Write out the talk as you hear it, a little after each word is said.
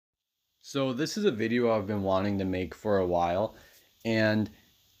So this is a video I've been wanting to make for a while, and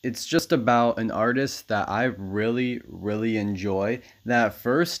it's just about an artist that I really enjoy. That at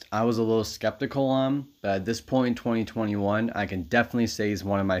first I was a little skeptical on, but at this point in 2021, I can definitely say he's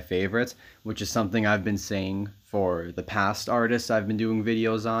one of my favorites, which is something I've been saying for the past artists I've been doing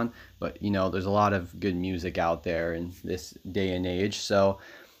videos on. But there's a lot of good music out there in this day and age.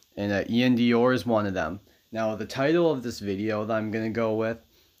 And Iann Dior is one of them. Now, the title of this video that I'm gonna go with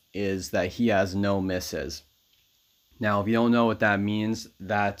is that he has no misses. Now, if you don't know what that means,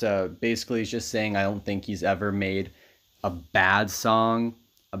 that basically is just saying I don't think he's ever made a bad song,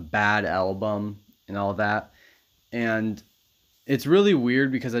 a bad album, and all that. And it's really weird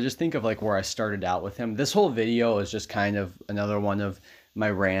because I just think of like where I started out with him. This whole video is just kind of another one of my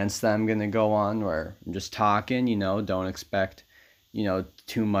rants that I'm gonna go on where I'm just talking, don't expect,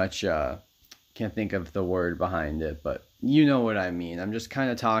 too much. Can't think of the word behind it, but you know what I mean. I'm just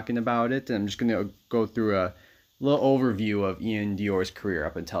kind of talking about it, and I'm just going to go through a little overview of Iann Dior's career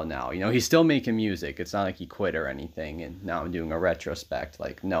up until now. He's still making music. It's not like he quit or anything, and now I'm doing a retrospect.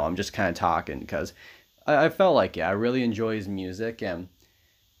 Like, no, I'm just kind of talking because I felt like it. I really enjoy his music, and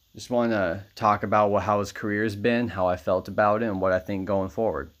just want to talk about how his career's been, how I felt about it, and what I think going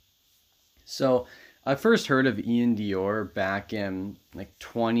forward. So I first heard of Iann Dior back in like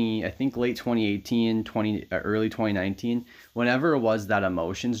I think late 2018, early 2019, whenever it was that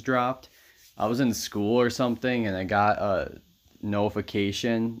Emotions dropped. I was in school or something and I got a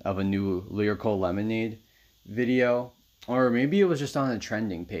notification of a new Lyrical Lemonade video, or maybe it was just on a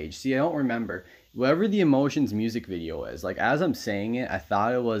trending page. See, I don't remember. Whatever the Emotions music video is, like as I'm saying it, I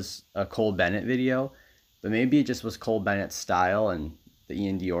thought it was a Cole Bennett video, but maybe it just was Cole Bennett's style and the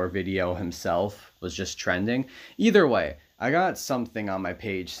Iann Dior video himself was just trending. Either way, I got something on my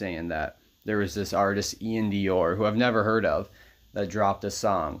page saying that there was this artist, Iann Dior, who I've never heard of, that dropped a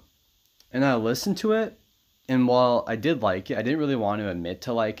song. And I listened to it, and while I did like it, I didn't really want to admit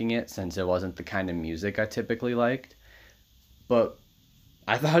to liking it since it wasn't the kind of music I typically liked. But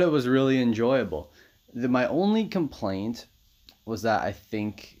I thought it was really enjoyable. My only complaint was that I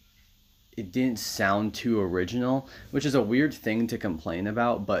think it didn't sound too original, which is a weird thing to complain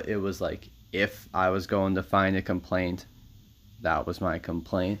about, but it was like, if I was going to find a complaint, that was my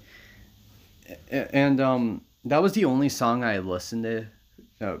complaint. And that was the only song I listened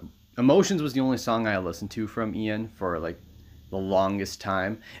to. Emotions was the only song I listened to from Iann for like the longest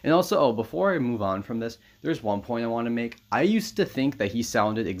time. And also, before I move on from this, there's one point I want to make. I used to think that he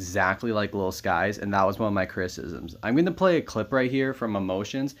sounded exactly like Lil Skies, and that was one of my criticisms. I'm going to play a clip right here from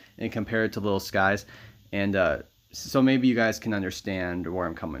Emotions and compare it to Lil Skies, and so maybe you guys can understand where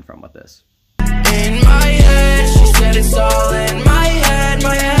I'm coming from with this. In my head, she said it's all in my head,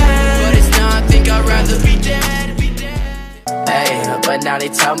 but it's not, think I'd rather be dead, Hey, but now they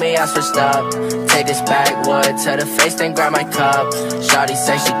tell me I switched up. Take this backwood to the face, then grab my cup. Shawty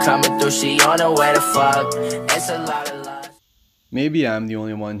say she coming through, she on her way to fuck. It's a lot of love. Maybe I'm the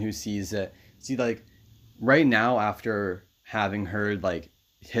only one who sees it. See, like, right now, after having heard, like,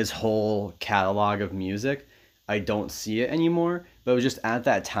 his whole catalog of music, I don't see it anymore. But it was just at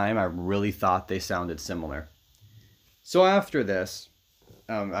that time, I really thought they sounded similar. So after this,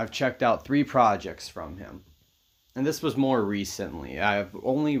 I've checked out 3 projects from him. And this was more recently. I've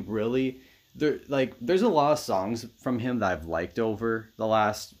only really there's a lot of songs from him that I've liked over the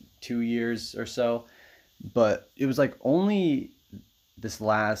last 2 years or so, but it was like only this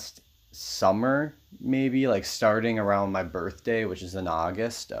last summer, maybe like starting around my birthday, which is in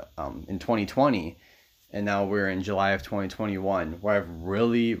August, in 2020, and now we're in July of 2021, where I've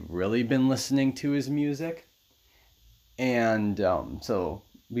really been listening to his music. And so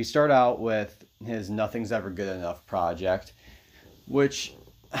we start out with his Nothing's Ever Good Enough project, which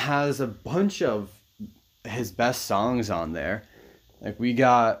has a bunch of his best songs on there. Like we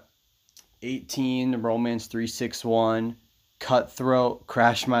got 18, Romance 361, Cutthroat,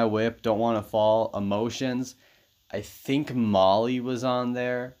 Crash My Whip, Don't Wanna Fall, Emotions. I think Molly was on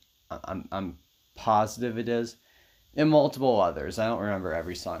there. I'm positive it is. And multiple others. I don't remember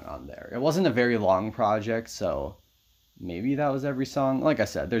every song on there. It wasn't a very long project, so maybe that was every song. Like I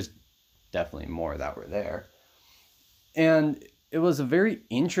said, there's definitely more that were there. And it was a very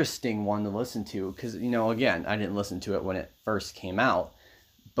interesting one to listen to because, again, I didn't listen to it when it first came out.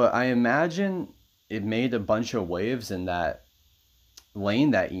 But I imagine it made a bunch of waves in that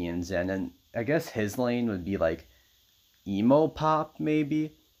lane that Iann's in. And I guess his lane would be like emo pop,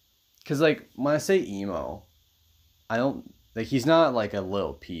 maybe. Because, like, when I say emo, I don't, like, he's not like a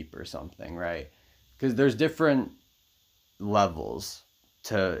Lil Peep or something, right? Because there's different levels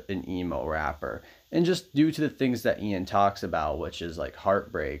to an emo rapper, and just due to the things that Iann talks about, which is like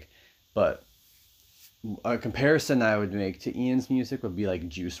heartbreak, But a comparison I would make to Ian's music would be like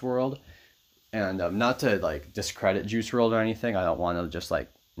Juice World. And not to like discredit Juice WRLD or anything. I don't want to just like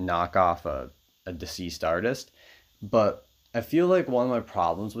knock off a deceased artist. But I feel like one of my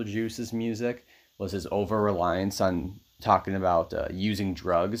problems with Juice's music was his over reliance on talking about using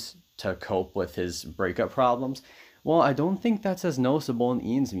drugs to cope with his breakup problems. Well, I don't think that's as noticeable in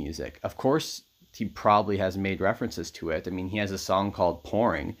Ian's music. Of course, he probably has made references to it. I mean, he has a song called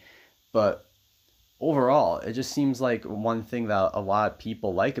Pouring, but overall, it just seems like one thing that a lot of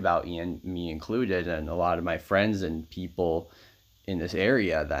people like about Iann, me included, and a lot of my friends and people in this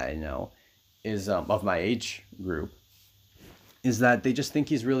area that I know, is of my age group, is that they just think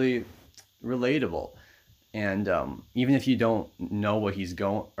he's really relatable. And even if you don't know what he's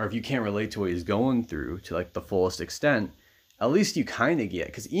going, or if you can't relate to what he's going through to like the fullest extent, at least you kind of get,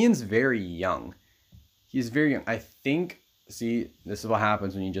 because Ian's very young. He's very young. I think, see, this is what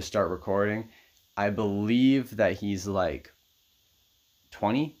happens when you just start recording. I believe that he's like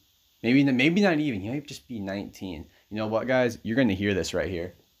 20, maybe not even. He might just be 19. You know what, guys? You're going to hear this right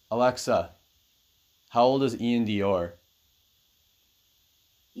here. Alexa, how old is Iann Dior?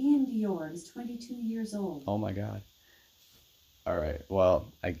 Iann Dior is 22 years old. Oh my God. All right.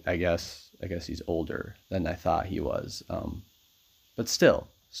 Well, I guess he's older than I thought he was. But still,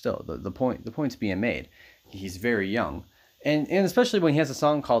 the point's being made. He's very young, and especially when he has a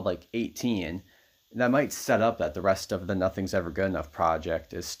song called like 18. That might set up that the rest of the Nothing's Ever Good Enough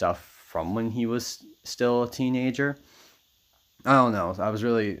project is stuff from when he was still a teenager. I don't know. I was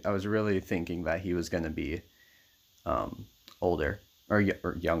really thinking that he was going to be older or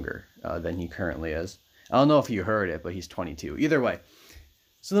younger than he currently is. I don't know if you heard it, but he's 22. Either way.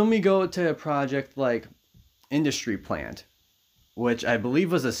 So then we go to a project like Industry Plant, which I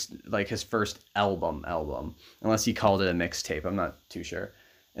believe was like his first album, unless he called it a mixtape. I'm not too sure.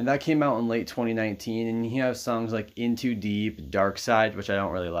 And that came out in late 2019, and he has songs like In Too Deep, Dark Side, which I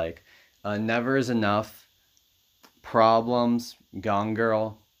don't really like, Never Is Enough, Problems, Gone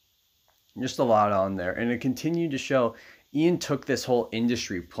Girl, just a lot on there. And it continued to show Iann took this whole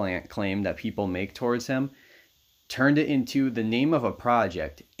Industry Plant claim that people make towards him, turned it into the name of a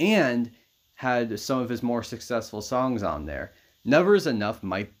project, and had some of his more successful songs on there. Never Is Enough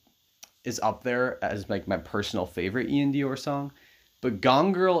is up there as like my personal favorite Iann Dior song. But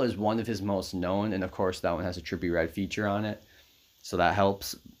Gone Girl is one of his most known, and of course that one has a Trippie Redd feature on it, so that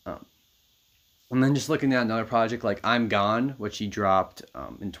helps. And then just looking at another project like I'm Gone, which he dropped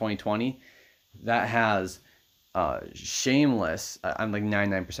in 2020, that has Shameless. I'm like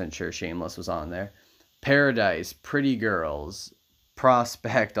 99% sure Shameless was on there. Paradise, Pretty Girls,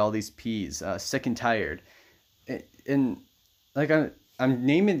 Prospect, all these P's, Sick and Tired. And like I'm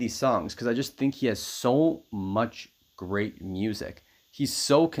naming these songs because I just think he has so much great music. He's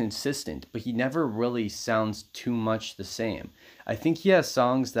so consistent, but he never really sounds too much the same. I think he has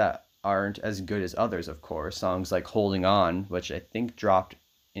songs that aren't as good as others, of course. Songs like Holding On, which I think dropped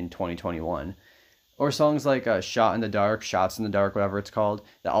in 2021. Or songs like Shots in the Dark, whatever it's called.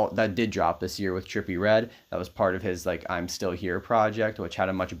 That did drop this year with Trippie Redd. That was part of his like I'm Still Here project, which had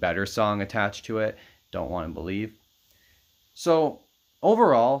a much better song attached to it. Don't Want to Believe. So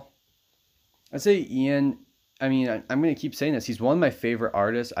overall, I'd say Iann, I mean, I'm going to keep saying this. He's one of my favorite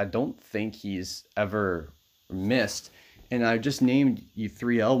artists. I don't think he's ever missed. And I just named you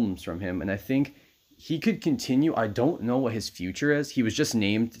 3 albums from him. And I think he could continue. I don't know what his future is. He was just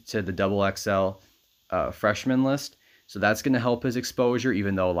named to the XXL freshman list. So that's going to help his exposure,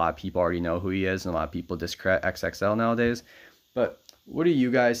 even though a lot of people already know who he is. And a lot of people discredit XXL nowadays. But what do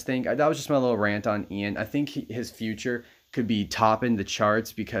you guys think? That was just my little rant on Iann. I think his future could be topping the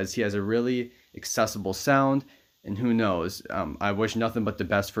charts because he has a really accessible sound, and who knows, I wish nothing but the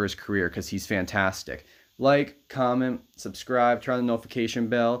best for his career because he's fantastic. Like, comment, subscribe, turn on the notification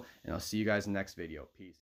bell, and I'll see you guys in the next video. Peace.